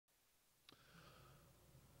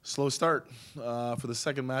Slow start for the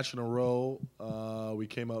second match in a row. We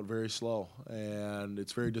came out very slow, and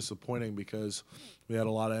it's very disappointing because we had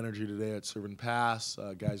a lot of energy today at serve and pass.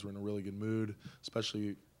 Guys were in a really good mood,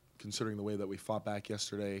 especially considering the way that we fought back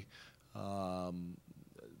yesterday.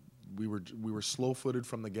 We were slow-footed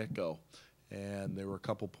from the get-go, and there were a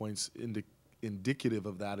couple points indicative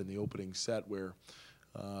of that in the opening set where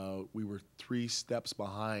we were 3 steps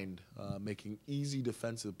behind, making easy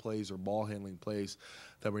defensive plays or ball handling plays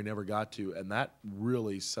that we never got to, and that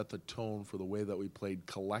really set the tone for the way that we played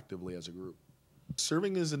collectively as a group.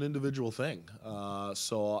 Serving is an individual thing,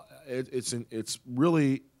 so it's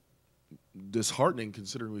really disheartening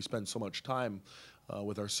considering we spend so much time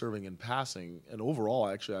with our serving and passing. And overall,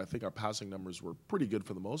 actually, I think our passing numbers were pretty good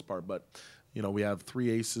for the most part, but you know, we have 3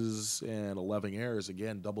 aces and 11 errors,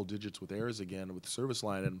 again, double digits with errors again with the service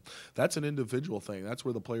line, and that's an individual thing. That's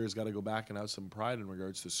where the players got to go back and have some pride in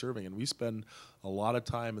regards to serving, and we spend a lot of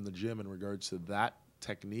time in the gym in regards to that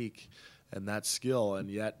technique and that skill, and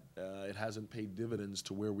yet it hasn't paid dividends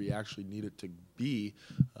to where we actually need it to beat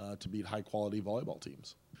high-quality volleyball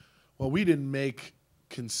teams. Well, we didn't make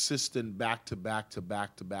consistent back-to-back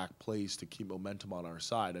plays to keep momentum on our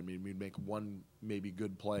side. I mean, we'd make one maybe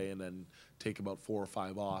good play and then take about 4 or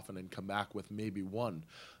 5 off and then come back with maybe one.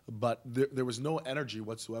 But there was no energy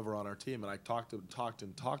whatsoever on our team, and I talked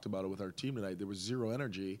about it with our team tonight. There was zero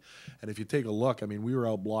energy, and if you take a look, I mean, we were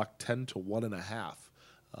outblocked 10 to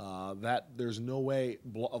 1.5. There's no way,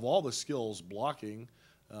 of all the skills, blocking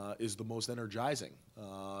is the most energizing,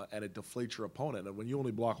 and it deflates your opponent. And when you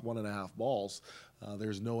only block 1.5 balls,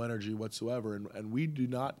 there's no energy whatsoever. And we do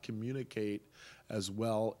not communicate as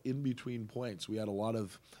well in between points. We had a lot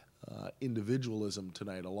of individualism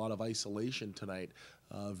tonight, a lot of isolation tonight,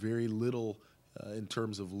 very little in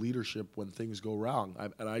terms of leadership when things go wrong.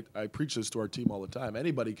 I preach this to our team all the time.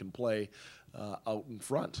 Anybody can play out in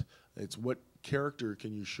front. It's what character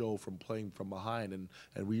can you show from playing from behind, and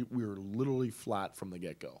we were literally flat from the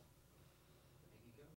get-go.